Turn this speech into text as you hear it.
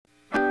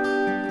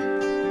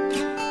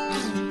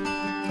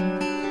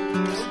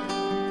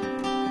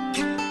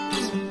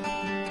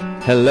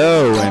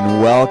Hello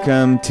and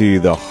welcome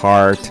to The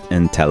Heart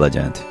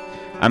Intelligent.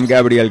 I'm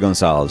Gabriel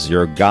Gonsalves,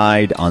 your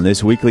guide on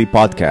this weekly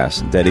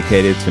podcast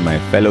dedicated to my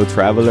fellow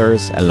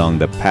travelers along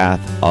the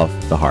path of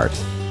the heart.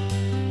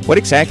 What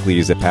exactly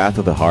is the path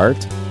of the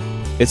heart?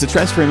 It's a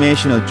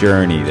transformational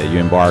journey that you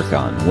embark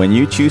on when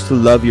you choose to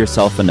love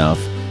yourself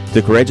enough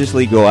to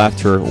courageously go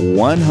after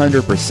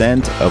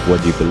 100% of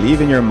what you believe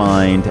in your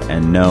mind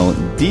and know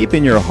deep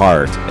in your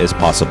heart is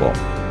possible.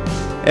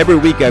 Every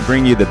week I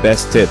bring you the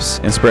best tips,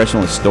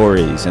 inspirational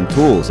stories, and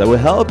tools that will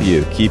help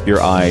you keep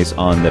your eyes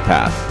on the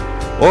path.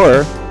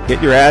 Or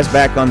get your ass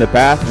back on the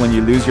path when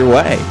you lose your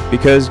way,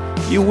 because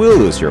you will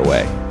lose your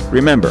way.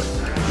 Remember,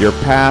 your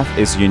path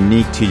is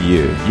unique to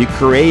you. You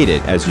create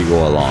it as you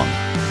go along.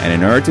 And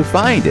in order to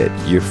find it,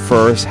 you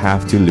first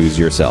have to lose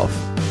yourself.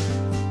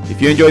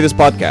 If you enjoy this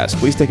podcast,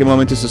 please take a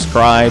moment to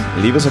subscribe,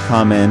 leave us a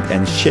comment,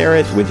 and share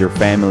it with your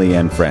family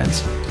and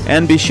friends.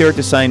 And be sure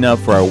to sign up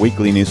for our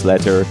weekly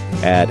newsletter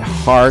at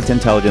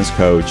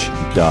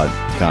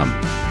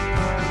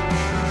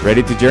heartintelligencecoach.com.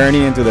 Ready to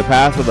journey into the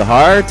path of the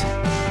heart?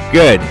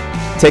 Good.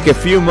 Take a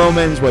few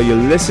moments while you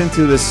listen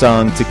to the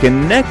song to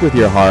connect with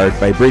your heart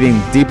by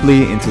breathing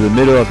deeply into the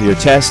middle of your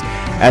chest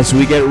as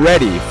we get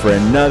ready for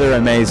another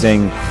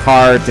amazing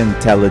Heart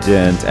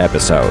Intelligent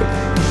episode.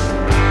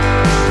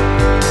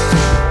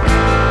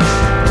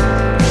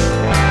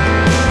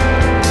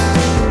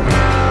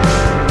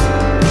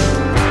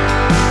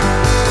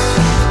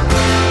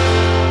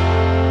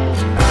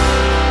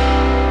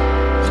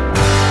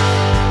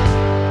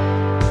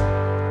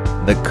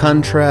 The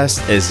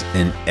contrast is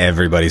in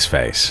everybody's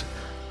face.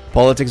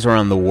 Politics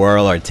around the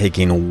world are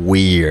taking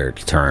weird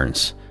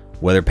turns.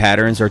 Weather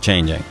patterns are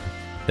changing.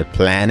 The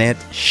planet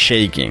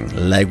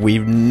shaking like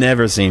we've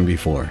never seen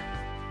before.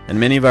 And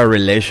many of our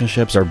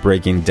relationships are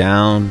breaking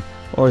down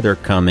or they're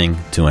coming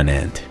to an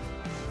end.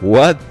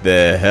 What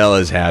the hell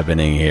is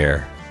happening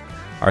here?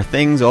 Are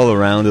things all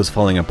around us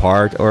falling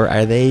apart, or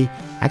are they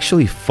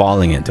actually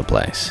falling into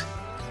place?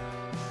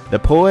 The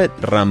poet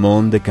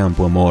Ramón de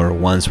Campoamor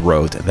once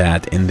wrote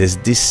that in this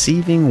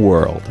deceiving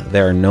world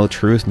there are no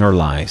truth nor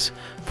lies,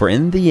 for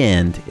in the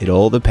end it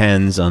all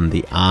depends on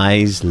the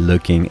eyes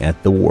looking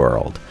at the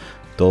world.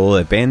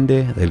 Todo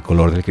depende del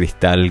color del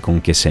cristal con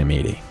que se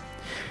mire.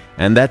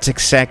 And that's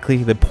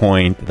exactly the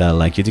point that I'd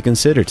like you to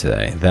consider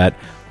today, that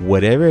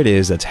whatever it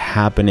is that's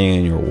happening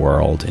in your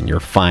world, in your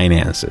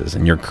finances,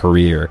 in your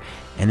career,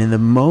 and in the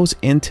most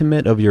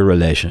intimate of your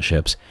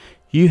relationships,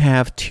 you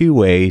have two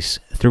ways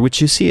through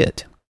which you see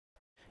it.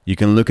 You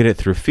can look at it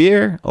through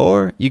fear,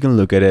 or you can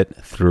look at it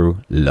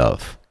through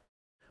love.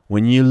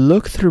 When you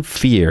look through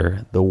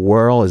fear, the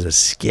world is a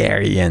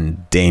scary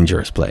and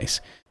dangerous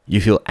place. You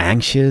feel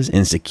anxious,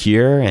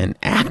 insecure, and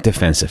act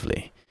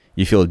defensively.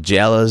 You feel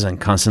jealous and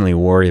constantly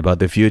worry about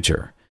the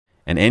future.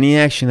 And any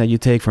action that you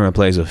take from a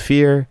place of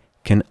fear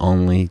can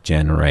only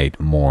generate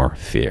more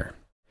fear.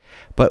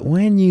 But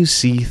when you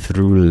see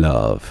through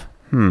love,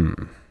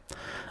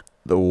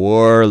 the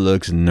world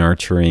looks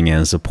nurturing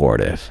and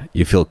supportive.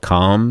 You feel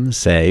calm,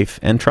 safe,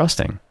 and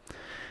trusting.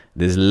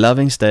 This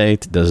loving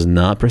state does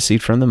not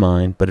proceed from the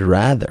mind, but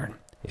rather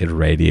it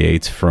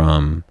radiates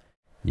from,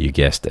 you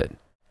guessed it,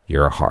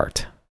 your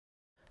heart.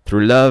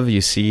 Through love,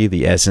 you see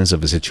the essence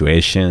of a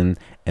situation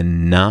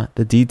and not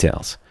the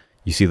details.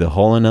 You see the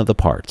whole and not the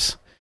parts.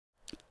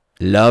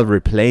 Love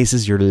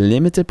replaces your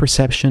limited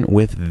perception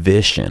with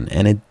vision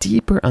and a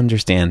deeper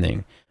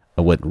understanding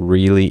of what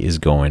really is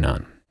going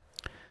on.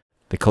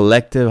 The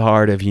collective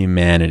heart of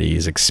humanity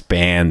is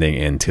expanding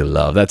into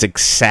love. That's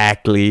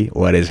exactly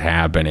what is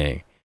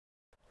happening.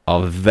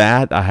 Of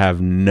that, I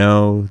have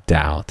no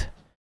doubt.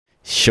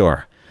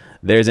 Sure,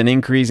 there's an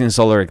increase in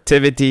solar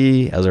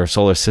activity as our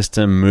solar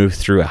system moves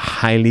through a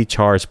highly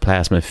charged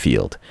plasma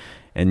field.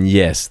 And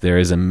yes, there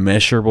is a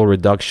measurable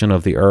reduction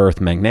of the Earth's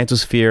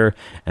magnetosphere,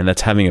 and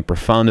that's having a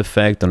profound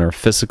effect on our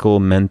physical,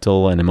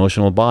 mental, and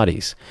emotional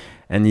bodies.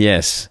 And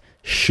yes,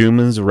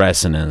 Schumann's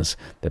resonance,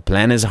 the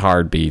planet's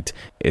heartbeat,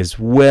 is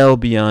well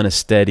beyond a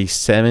steady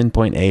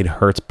 7.8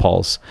 hertz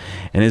pulse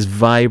and is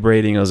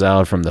vibrating us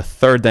out from the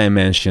third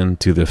dimension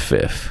to the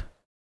fifth.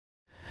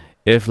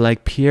 If,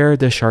 like Pierre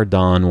de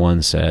Chardin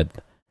once said,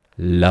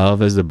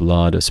 love is the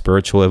blood of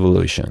spiritual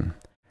evolution,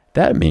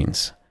 that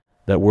means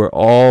that we're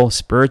all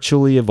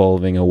spiritually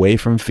evolving away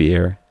from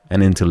fear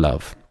and into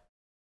love.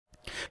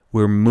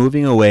 We're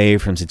moving away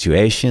from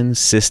situations,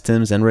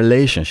 systems, and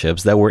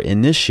relationships that were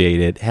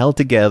initiated, held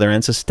together,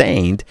 and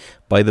sustained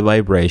by the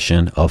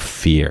vibration of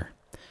fear.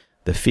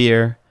 The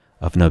fear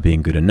of not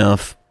being good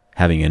enough,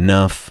 having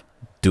enough,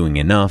 doing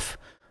enough.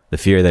 The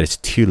fear that it's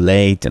too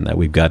late and that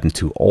we've gotten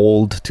too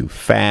old, too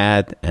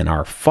fat, and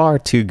are far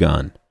too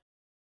gone.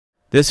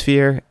 This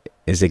fear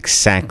is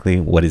exactly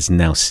what is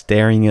now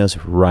staring us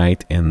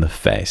right in the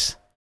face.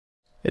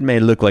 It may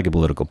look like a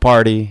political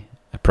party,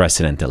 a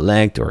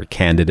president-elect, or a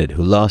candidate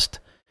who lost.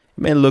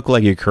 It may look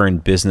like your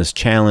current business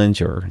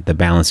challenge or the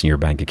balance in your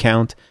bank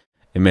account.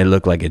 It may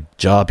look like a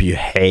job you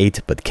hate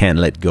but can't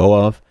let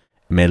go of.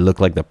 It may look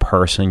like the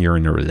person you're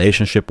in a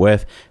relationship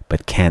with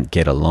but can't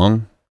get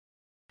along.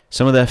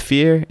 Some of that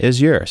fear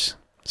is yours.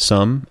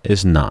 Some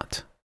is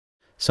not.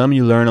 Some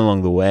you learn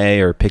along the way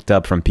or picked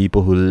up from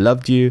people who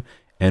loved you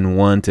and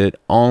wanted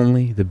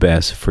only the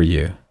best for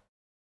you.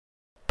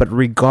 But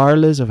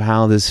regardless of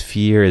how this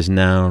fear is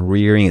now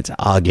rearing its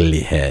ugly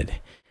head,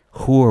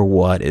 who or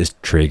what is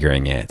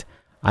triggering it,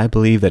 I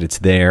believe that it's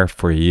there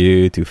for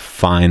you to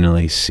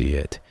finally see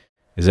it.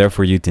 It's there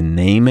for you to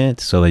name it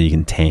so that you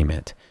can tame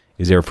it.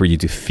 It's there for you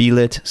to feel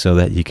it so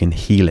that you can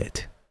heal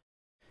it.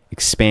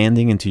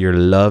 Expanding into your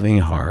loving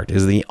heart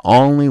is the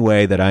only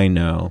way that I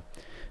know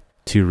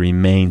to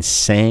remain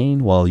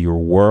sane while your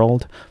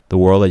world, the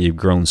world that you've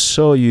grown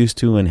so used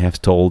to and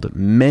have told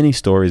many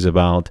stories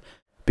about,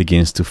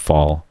 begins to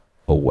fall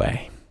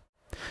away.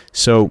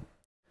 So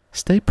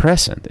stay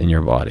present in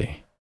your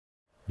body,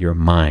 your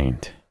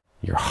mind,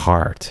 your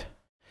heart.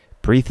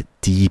 Breathe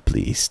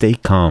deeply, stay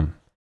calm,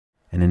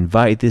 and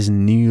invite this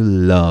new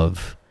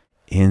love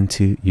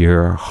into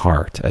your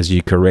heart as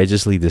you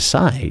courageously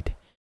decide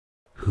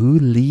who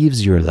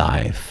leaves your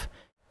life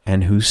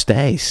and who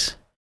stays.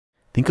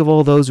 Think of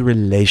all those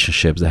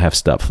relationships that have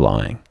stopped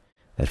flowing,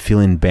 that feel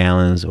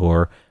imbalanced,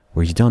 or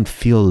where you don't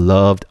feel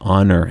loved,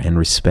 honored, and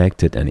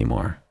respected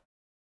anymore.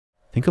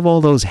 Think of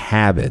all those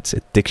habits,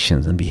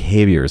 addictions, and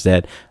behaviors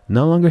that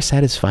no longer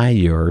satisfy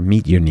you or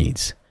meet your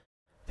needs.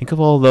 Think of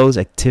all those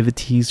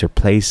activities or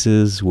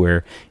places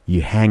where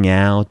you hang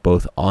out,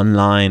 both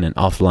online and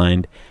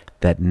offline,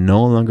 that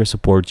no longer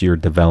support your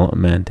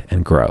development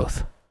and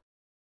growth.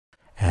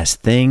 As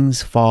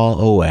things fall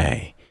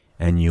away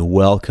and you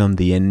welcome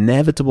the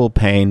inevitable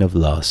pain of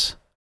loss,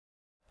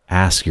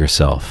 ask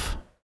yourself,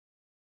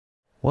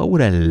 what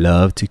would I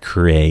love to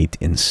create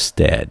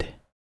instead?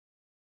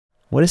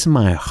 What is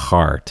my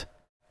heart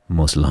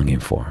most longing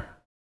for?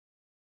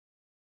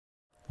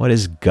 What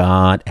is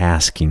God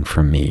asking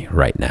from me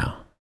right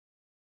now?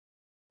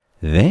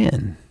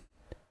 Then,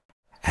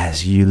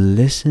 as you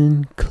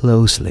listen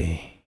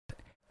closely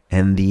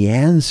and the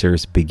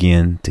answers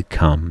begin to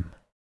come,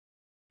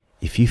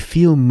 if you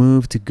feel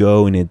moved to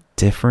go in a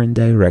different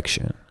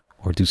direction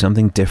or do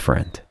something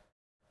different,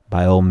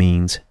 by all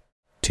means,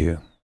 do.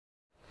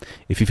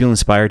 If you feel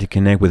inspired to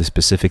connect with a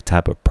specific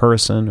type of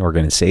person,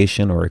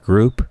 organization, or a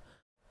group,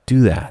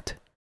 do that.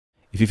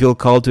 If you feel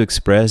called to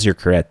express your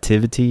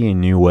creativity in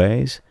new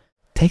ways,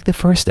 take the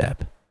first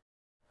step.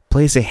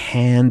 Place a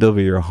hand over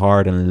your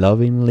heart and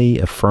lovingly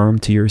affirm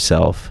to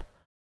yourself,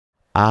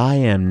 I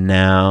am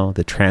now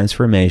the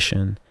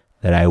transformation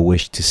that I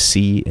wish to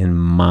see in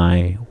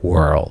my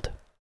world.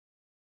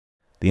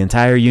 The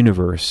entire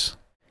universe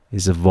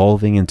is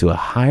evolving into a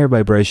higher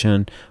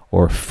vibration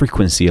or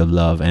frequency of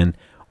love, and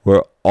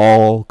we're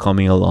all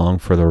coming along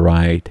for the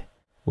ride,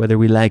 whether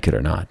we like it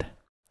or not.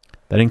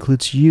 That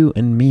includes you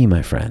and me,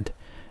 my friend,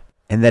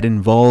 and that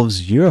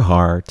involves your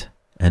heart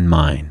and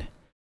mine.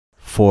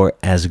 For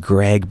as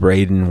Greg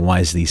Braden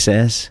wisely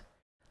says,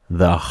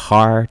 the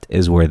heart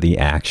is where the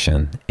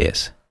action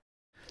is.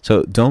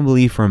 So don't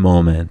believe for a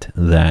moment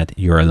that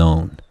you're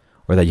alone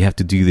or that you have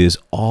to do this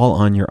all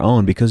on your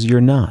own, because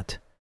you're not.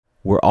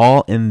 We're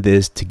all in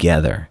this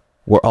together.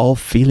 We're all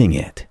feeling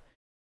it.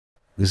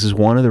 This is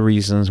one of the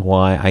reasons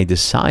why I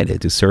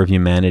decided to serve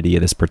humanity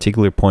at this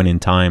particular point in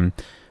time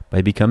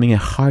by becoming a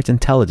heart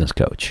intelligence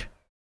coach.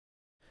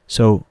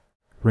 So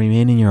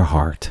remain in your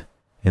heart,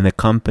 in the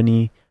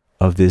company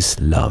of this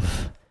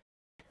love.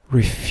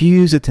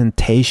 Refuse the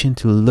temptation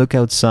to look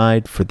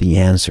outside for the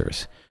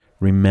answers,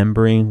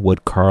 remembering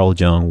what Carl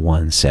Jung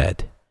once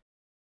said,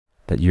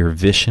 that your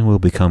vision will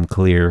become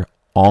clear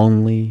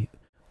only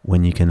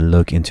when you can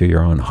look into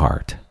your own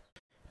heart.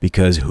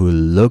 Because who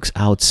looks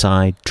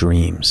outside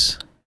dreams,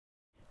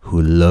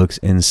 who looks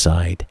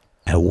inside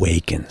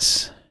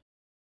awakens.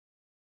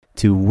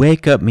 To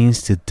wake up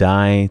means to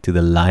die to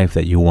the life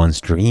that you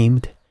once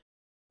dreamed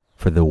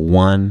for the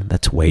one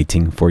that's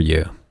waiting for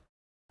you.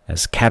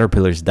 As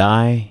caterpillars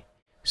die,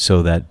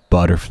 so that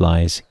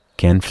butterflies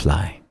can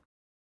fly.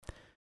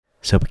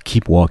 So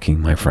keep walking,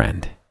 my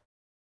friend.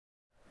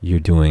 You're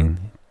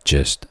doing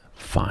just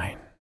fine.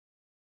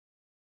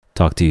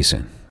 Talk to you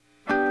soon.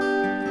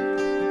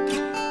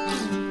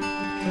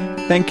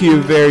 Thank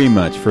you very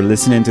much for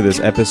listening to this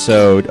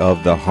episode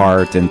of The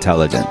Heart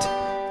Intelligent.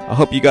 I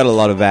hope you got a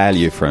lot of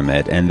value from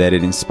it and that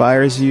it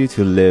inspires you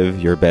to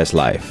live your best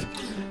life.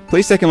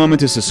 Please take a moment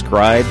to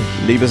subscribe,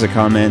 leave us a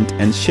comment,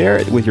 and share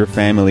it with your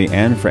family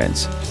and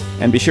friends.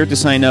 And be sure to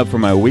sign up for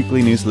my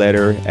weekly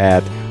newsletter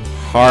at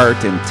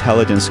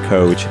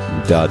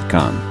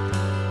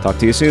heartintelligencecoach.com. Talk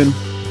to you soon.